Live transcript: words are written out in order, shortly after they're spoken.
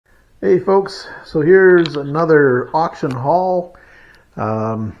Hey folks, so here's another auction haul.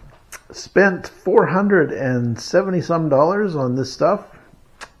 Spent $470 some on this stuff.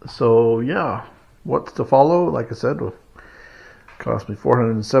 So yeah, what's to follow? Like I said, will cost me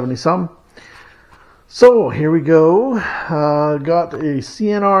 $470 some. So here we go. Got a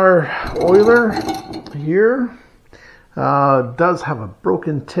CNR oiler here. Does have a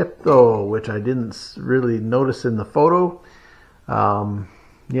broken tip though, which I didn't really notice in the photo.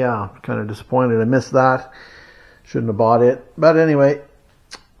 Yeah, kind of disappointed I missed that. Shouldn't have bought it. But anyway,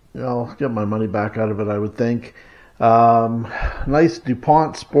 I'll get my money back out of it, I would think. Nice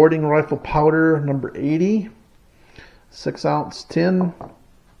DuPont sporting rifle powder, number 80. 6-ounce tin.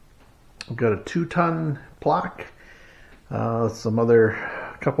 I've got a 2-ton plaque. Some other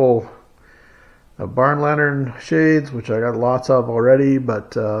couple of barn lantern shades, which I got lots of already.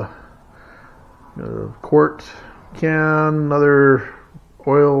 But a quart can, another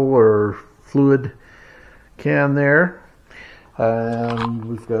oil or fluid can there, and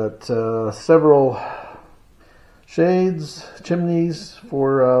we've got several shades, chimneys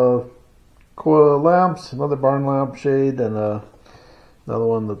for coil lamps, another barn lamp shade, and another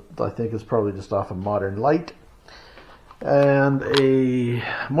one that I think is probably just off a Modern Light, and a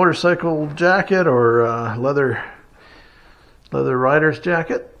motorcycle jacket or leather rider's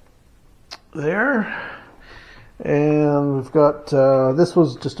jacket there. And we've got, this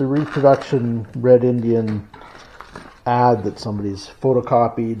was just a reproduction Red Indian ad that somebody's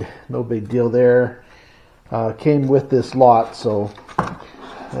photocopied. No big deal there. Came with this lot, so.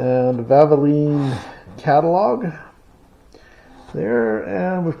 And a Valvoline catalog there.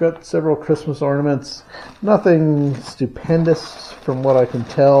 And we've got several Christmas ornaments. Nothing stupendous from what I can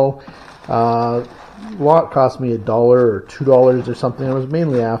tell. Lot cost me $1 or $2 or something. I was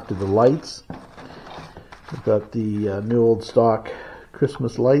mainly after the lights. We've got the new old stock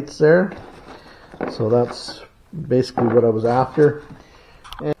Christmas lights there. So that's basically what I was after.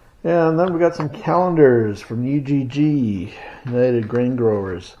 And then we got some calendars from UGG, United Grain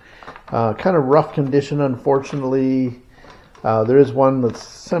Growers. Kind of rough condition, unfortunately. There is one that's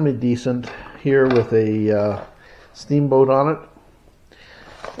semi-decent here with a steamboat on it.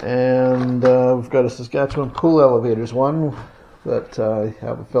 And we've got a Saskatchewan pool elevators one that I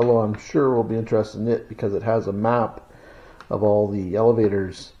have a fellow I'm sure will be interested in it because it has a map of all the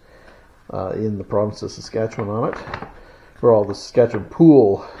elevators in the province of Saskatchewan on it, for all the Saskatchewan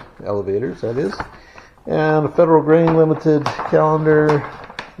pool elevators, that is. And a Federal Grain Limited calendar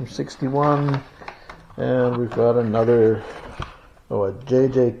from 61, and we've got another, a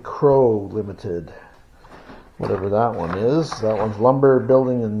JJ Crow Limited, whatever that one is. That one's lumber,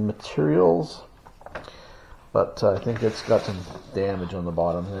 building, and materials. But I think it's got some damage on the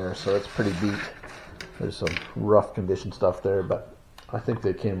bottom there, so it's pretty beat. There's some rough condition stuff there, but I think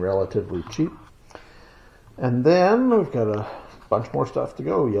they came relatively cheap. And then we've got a bunch more stuff to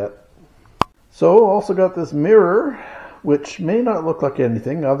go yet. So also got this mirror, which may not look like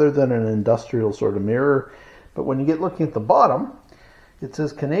anything other than an industrial sort of mirror, but when you get looking at the bottom, it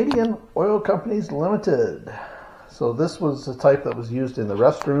says Canadian Oil Companies Limited. So this was the type that was used in the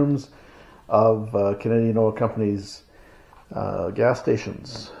restrooms of Canadian Oil Company's gas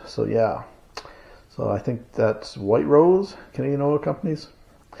stations. So yeah, so I think that's White Rose, Canadian Oil Companies.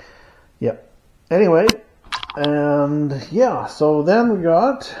 Yep. Anyway, and yeah, so then we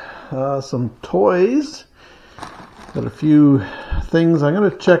got some toys. Got a few things. I'm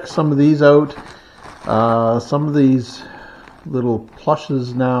going to check some of these out. Some of these little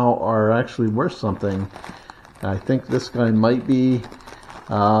plushes now are actually worth something. I think this guy might be.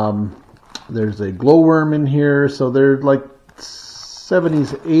 There's a glowworm in here, so they're like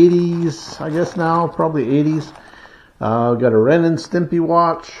 70s, 80s, I guess now, probably 80s. We've got a Ren and Stimpy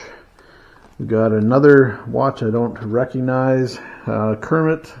watch. We've got another watch I don't recognize.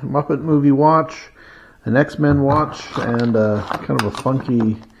 Kermit Muppet movie watch, an X-Men watch, and kind of a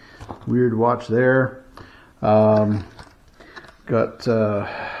funky, weird watch there. Got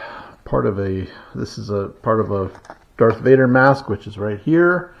part of a, this is a part of a Darth Vader mask, which is right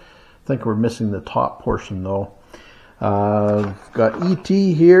here. I think we're missing the top portion though. Got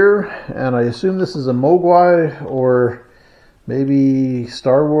E.T. here, and I assume this is a Mogwai or maybe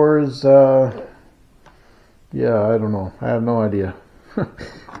Star Wars. Yeah, I don't know. I have no idea.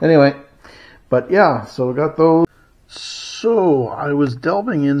 Anyway, but yeah, so we got those. So I was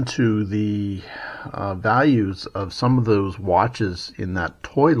delving into the values of some of those watches in that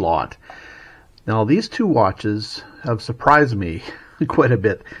toy lot. Now these two watches have surprised me quite a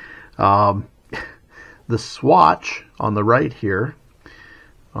bit. The swatch on the right here,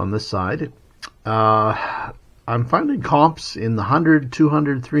 on this side, I'm finding comps in the $100,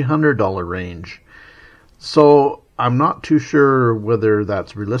 $200, $300 range. So I'm not too sure whether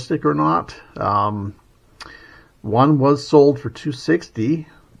that's realistic or not. One was sold for $260,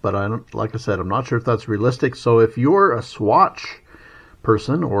 but like I said, I'm not sure if that's realistic. So if you're a swatch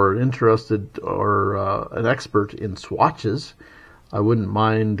person or interested or an expert in swatches, I wouldn't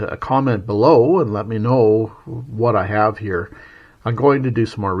mind a comment below and let me know what I have here. I'm going to do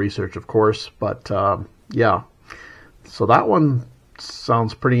some more research, of course, but yeah. So that one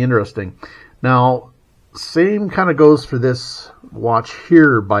sounds pretty interesting. Now, same kind of goes for this watch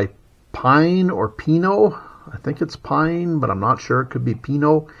here by Pine or Pinot. I think it's Pine, but I'm not sure. It could be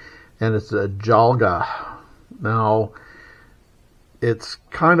Pinot. And it's a Jalga. Now, it's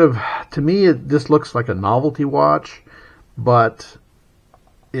kind of, to me, this looks like a novelty watch, but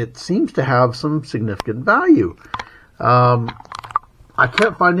it seems to have some significant value. I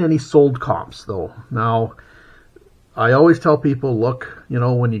can't find any sold comps, though. Now, I always tell people, look, you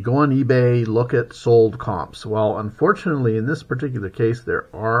know, when you go on eBay, look at sold comps. Well, unfortunately, in this particular case, there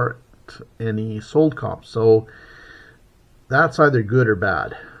aren't any sold comps. So that's either good or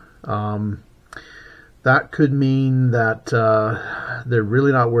bad. That could mean that they're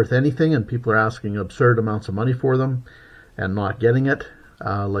really not worth anything and people are asking absurd amounts of money for them and not getting it.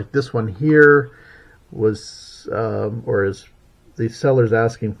 Like this one here was, or is the seller's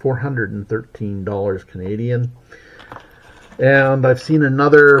asking $413 Canadian. And I've seen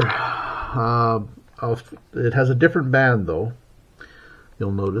another, it has a different band though,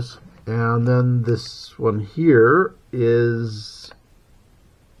 you'll notice. And then this one here is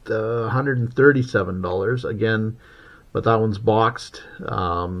 $137 again, but that one's boxed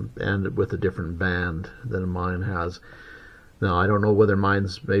and with a different band than mine has. Now, I don't know whether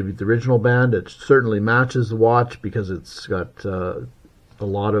mine's maybe the original band. It certainly matches the watch because it's got a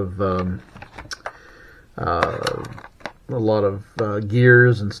lot of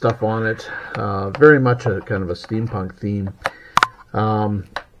gears and stuff on it. Very much a kind of a steampunk theme.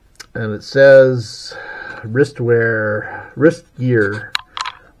 And it says wrist gear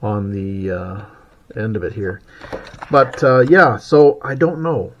on the end of it here. But yeah, so I don't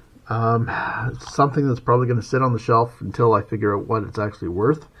know. It's something that's probably going to sit on the shelf until I figure out what it's actually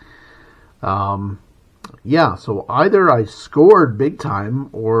worth. Yeah, so either I scored big time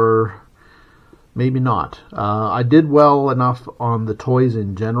or maybe not. I did well enough on the toys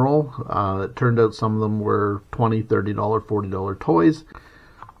in general. It turned out some of them were $20, $30, $40 toys.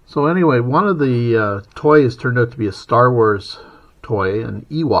 So anyway, one of the toys turned out to be a Star Wars toy, an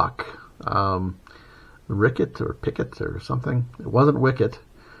Ewok. Ricket or Picket or something. It wasn't Wicket,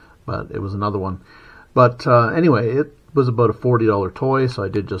 but it was another one. But anyway, it was about a $40 toy, so I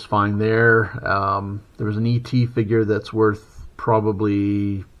did just fine there. There was an ET figure that's worth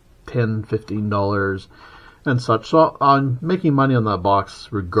probably $10, $15 and such. So I'm making money on that box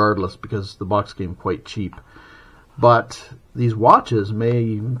regardless because the box came quite cheap. But these watches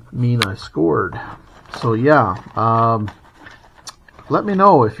may mean I scored. So yeah, let me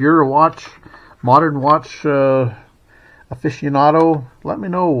know if you're a modern watch aficionado. Let me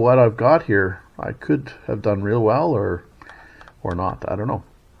know what I've got here. I could have done real well or not. I don't know.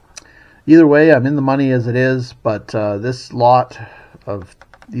 Either way, I'm in the money as it is, but this lot of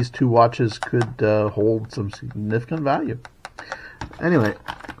these two watches could hold some significant value. Anyway,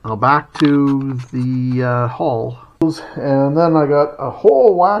 now back to the haul. And then I got a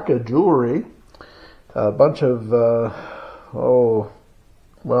whole whack of jewelry. A bunch of, well,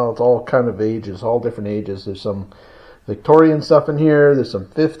 it's all kind of ages, all different ages. There's some Victorian stuff in here. There's some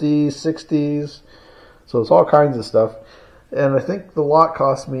 50s, 60s. So it's all kinds of stuff. And I think the lot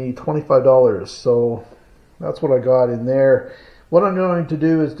cost me $25. So that's what I got in there. What I'm going to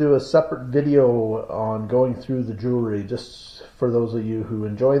do is do a separate video on going through the jewelry, just for those of you who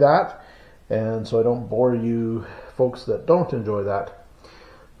enjoy that. And so I don't bore you folks that don't enjoy that.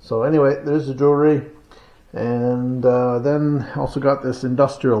 So anyway, there's the jewelry. And then also got this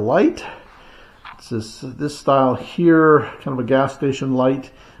industrial light. It's this style here, kind of a gas station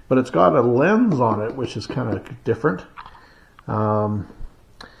light, but it's got a lens on it, which is kind of different. So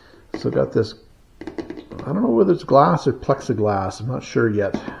got this, I don't know whether it's glass or plexiglass. I'm not sure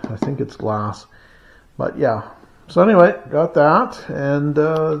yet. I think it's glass. But yeah. So anyway, got that, and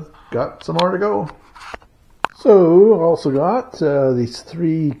got some more to go. So also got these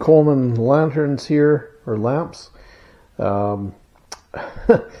 3 Coleman lanterns here, or lamps.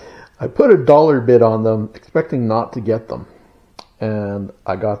 I put a $1 bid on them, expecting not to get them, and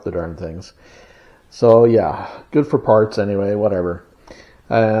I got the darn things. So yeah, good for parts anyway, whatever.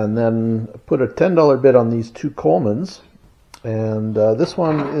 And then put a $10 bid on these 2 Colemans, and this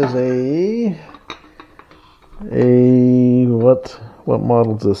one is a a what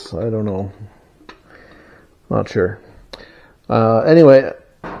model is this? I don't know. Not sure. Anyway,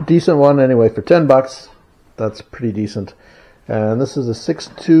 decent one anyway for $10. That's pretty decent. And this is a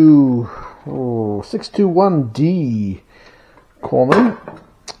 621D Coleman.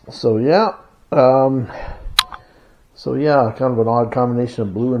 So yeah. Kind of an odd combination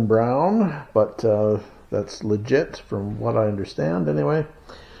of blue and brown, but that's legit from what I understand anyway.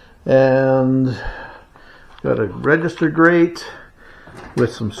 And got a register grate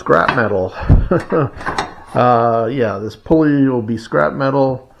with some scrap metal. Yeah, this pulley will be scrap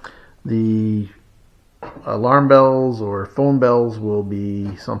metal. The alarm bells or phone bells will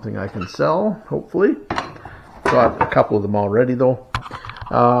be something I can sell, hopefully. Got a couple of them already though.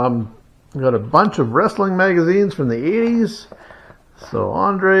 Got a bunch of wrestling magazines from the 80s. So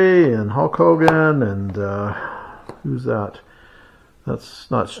Andre and Hulk Hogan and who's that? That's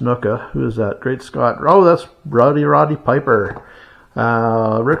not Snuka. Who is that? Great Scott. Oh, that's Roddy Piper.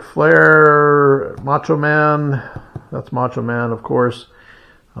 Ric Flair, Macho Man. That's Macho Man, of course.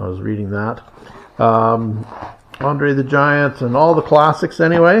 I was reading that. Andre the Giant and all the classics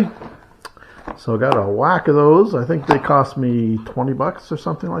anyway. So I got a whack of those. I think they cost me $20 or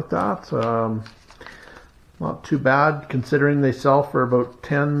something like that. Not too bad considering they sell for about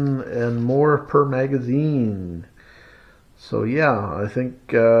 10 and more per magazine. So yeah, I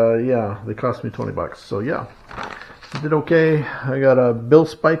think yeah, they cost me $20. So yeah, I did okay. I got a Bill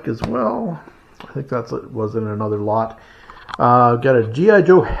Spike as well. I think that was in another lot. Got a G.I.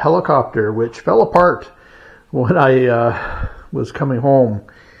 Joe helicopter which fell apart when I was coming home.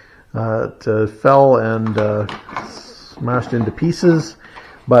 It fell and smashed into pieces,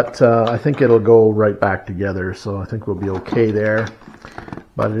 but I think it'll go right back together, so I think we'll be okay there.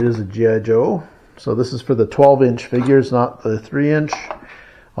 But it is a G.I. Joe. So this is for the 12-inch figures, not the 3-inch,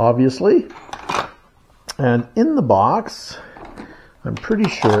 obviously. And in the box, I'm pretty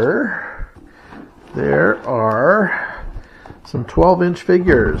sure there are some 12-inch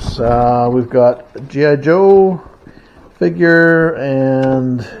figures. We've got a G.I. Joe figure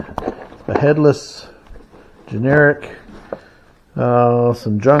and a headless generic,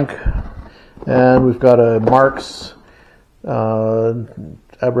 some junk, and we've got a Marx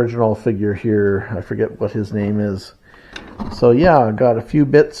Aboriginal figure here. I forget what his name is. So yeah, I got a few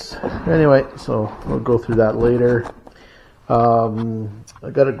bits anyway, so we'll go through that later.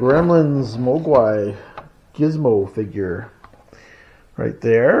 I got a Gremlins Mogwai Gizmo figure right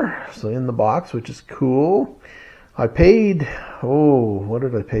there, so in the box, which is cool. I paid, what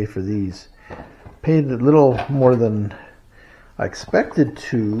did I pay for these? Paid a little more than I expected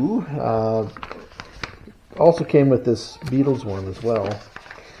to. Also came with this Beatles one as well.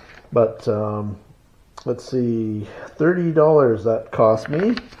 But let's see, $30 that cost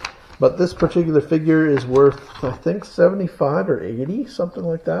me. But this particular figure is worth, I think, $75 or $80, something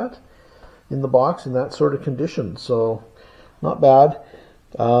like that, in the box in that sort of condition. So not bad.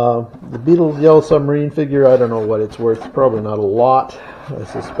 The Beatles Yellow Submarine figure, I don't know what it's worth. Probably not a lot. I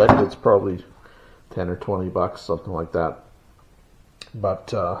suspect it's probably 10 or $20, something like that.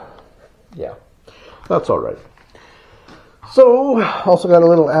 But yeah, that's all right. So, also got a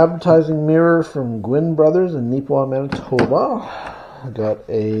little advertising mirror from Gwyn Brothers in Neepawa, Manitoba. I got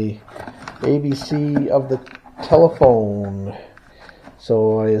a ABC of the telephone.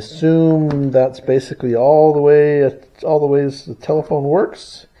 So I assume that's basically all the ways the telephone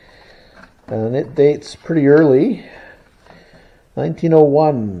works. And it dates pretty early.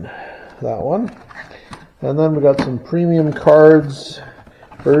 1901, that one. And then we got some premium cards,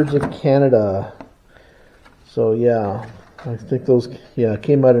 Birds of Canada. So yeah, I think those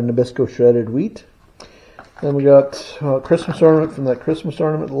came out of Nabisco shredded wheat. Then we got Christmas ornament from that Christmas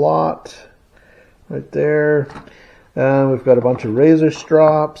ornament lot right there. And we've got a bunch of razor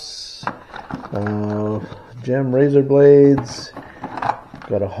strops, gem razor blades.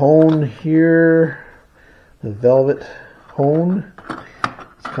 Got a hone here, a velvet hone.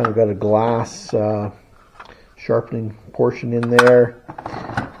 It's kind of got a glass sharpening portion in there.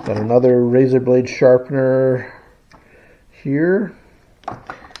 Got another razor blade sharpener here,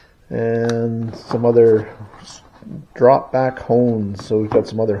 and some other drop back hones. So we've got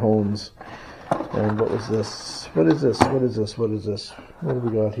some other hones. And what was this? What is this? What is this? What is this? What do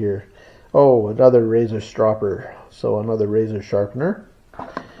we got here? Oh, another razor stropper. So another razor sharpener.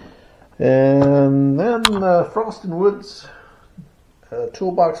 And then Frost & Woods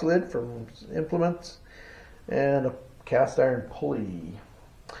toolbox lid from Implements and a cast iron pulley.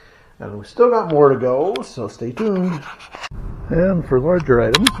 And we still got more to go, so stay tuned. And for larger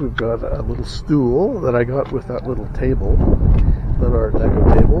items, we've got a little stool that I got with that little table, little Art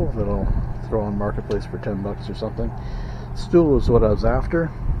Deco table that I'll throw on Marketplace for 10 bucks or something. Stool was what I was after.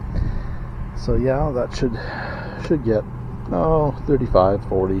 So yeah, that should get 35,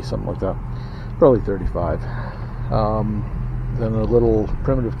 40, something like that. Probably 35. Then a little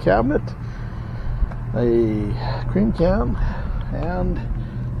primitive cabinet, a cream can, and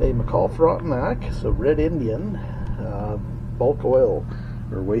a McCall Frontenac, so Red Indian, bulk oil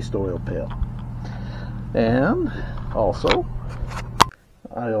or waste oil pail. And also,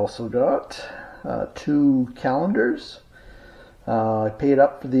 I also got 2 calendars. I paid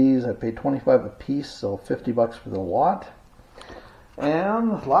up for these. I paid 25 a piece, so 50 bucks for the lot.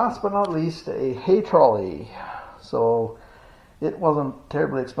 And last but not least, a hay trolley. So it wasn't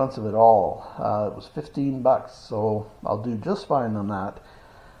terribly expensive at all. It was 15 bucks, so I'll do just fine on that.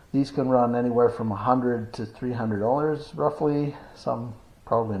 These can run anywhere from $100 to $300 roughly, some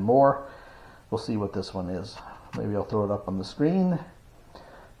probably more. We'll see what this one is. Maybe I'll throw it up on the screen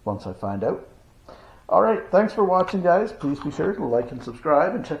once I find out. Alright, thanks for watching, guys. Please be sure to like and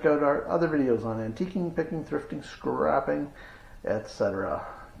subscribe and check out our other videos on antiquing, picking, thrifting, scrapping, etc.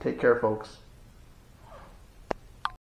 Take care, folks.